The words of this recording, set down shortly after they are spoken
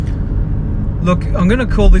Look, I'm going to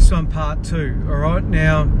call this one part 2, all right?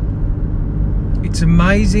 Now, it's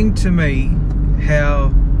amazing to me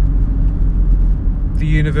how the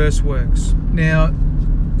universe works. Now,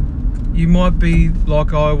 you might be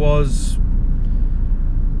like I was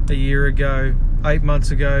a year ago, 8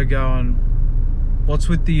 months ago, going, what's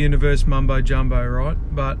with the universe mumbo jumbo, right?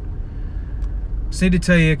 But I just need to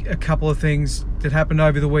tell you a couple of things that happened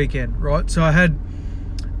over the weekend, right? So I had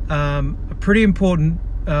a pretty important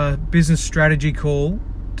business strategy call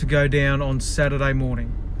to go down on Saturday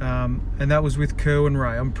morning, and that was with Kerwin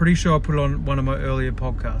Rae. I'm pretty sure I put it on one of my earlier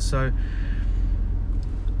podcasts. So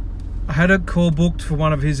I had a call booked for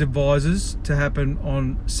one of his advisors to happen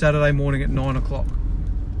on Saturday morning at 9 o'clock.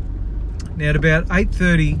 Now at about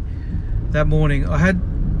 8:30 that morning, I had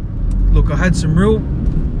some real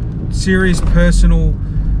serious personal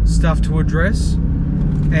stuff to address,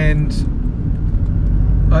 and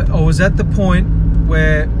I was at the point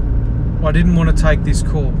where I didn't want to take this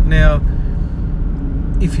call. Now,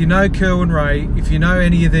 if you know Kerwin Rae, if you know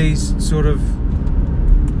any of these sort of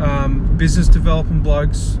business development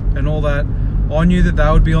blokes and all that, I knew that they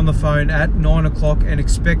would be on the phone at 9 o'clock and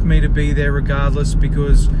expect me to be there regardless,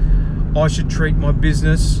 because I should treat my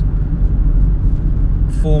business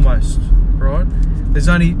foremost, right? There's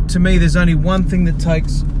only one thing that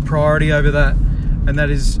takes priority over that, and that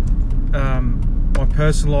is my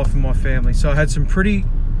personal life and my family. So I had some pretty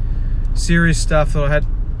serious stuff that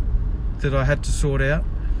I had to sort out.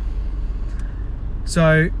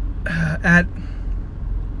 So at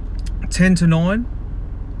 10 to 9,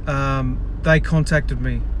 they contacted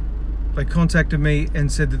me. They contacted me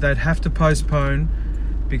and said that they'd have to postpone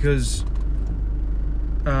because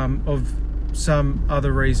of some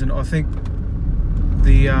other reason. I think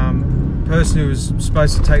the person who was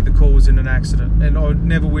supposed to take the call was in an accident, and I would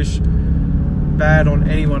never wish bad on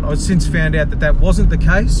anyone. I've since found out that wasn't the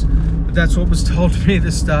case, but that's what was told to me at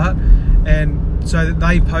the start, and so that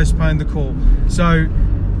they postponed the call. So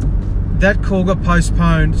that call got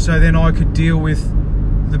postponed so then I could deal with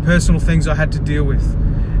the personal things I had to deal with,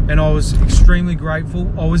 and I was extremely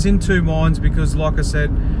grateful. I was in two minds because, like I said,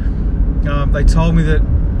 they told me that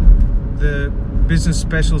the business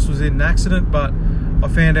specialist was in an accident, but I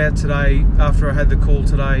found out today, after I had the call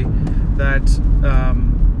today, that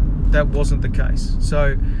that wasn't the case.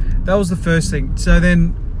 So that was the first thing. So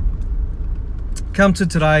then come to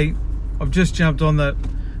today, I've just jumped on the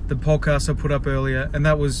podcast I put up earlier, and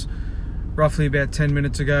that was roughly about 10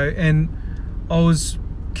 minutes ago, and I was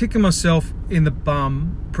kicking myself in the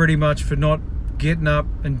bum pretty much for not getting up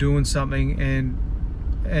and doing something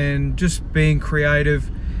and just being creative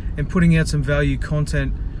and putting out some value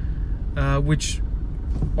content, which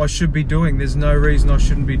I should be doing. There's no reason I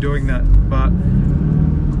shouldn't be doing that, but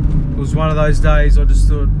it was one of those days I just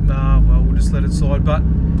thought, we'll just let it slide. But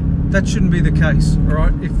that shouldn't be the case, all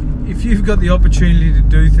right? If you've got the opportunity to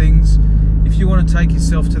do things, if you want to take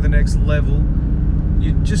yourself to the next level,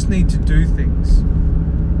 you just need to do things.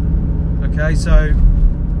 Okay, so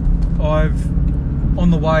I'm on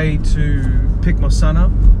the way to pick my son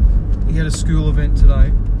up. He had a school event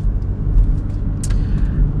today,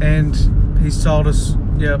 and he's told us,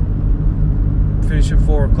 finish at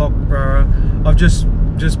 4 o'clock. I've just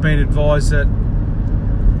been advised that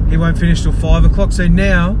he won't finish till 5 o'clock. So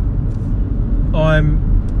now I'm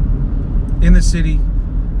in the city,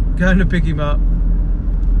 going to pick him up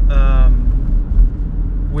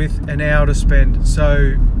with an hour to spend.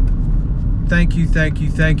 So thank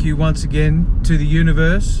you once again to the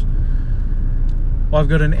universe. I've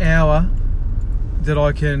got an hour that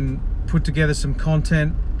I can put together some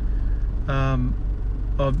content.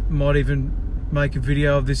 I might even make a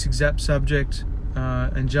video of this exact subject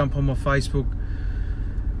and jump on my Facebook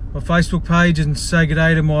page and say good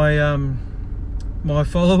day to my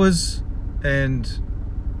followers. And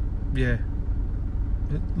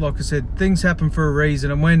like I said, things happen for a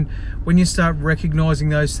reason, and when you start recognizing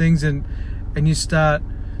those things and you start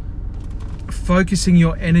focusing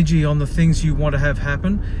your energy on the things you want to have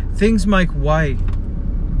happen, things make way,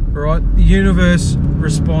 right? The universe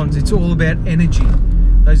responds. It's all about energy.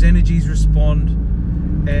 Those energies respond,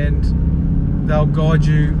 and they'll guide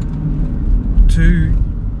you to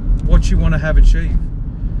what you want to have achieved.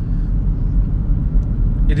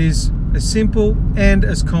 It is as simple and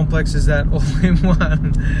as complex as that, all in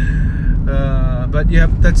one. But yeah,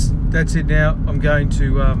 that's it now. I'm going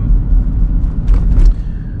to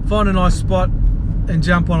find a nice spot and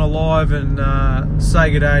jump on a live and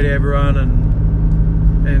say good day to everyone,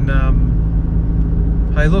 and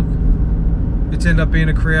hey, look, it's ended up being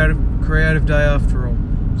a creative day after all.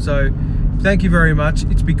 So thank you very much.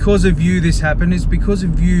 It's because of you this happened. It's because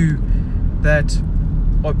of you that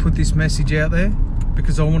I put this message out there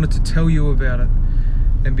because I wanted to tell you about it.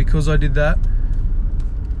 And because I did that,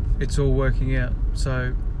 it's all working out.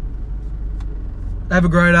 So have a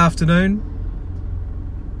great afternoon,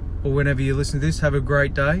 or whenever you listen to this, have a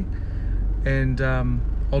great day. And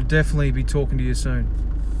I'll definitely be talking to you soon.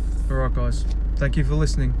 All right, guys. Thank you for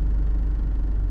listening.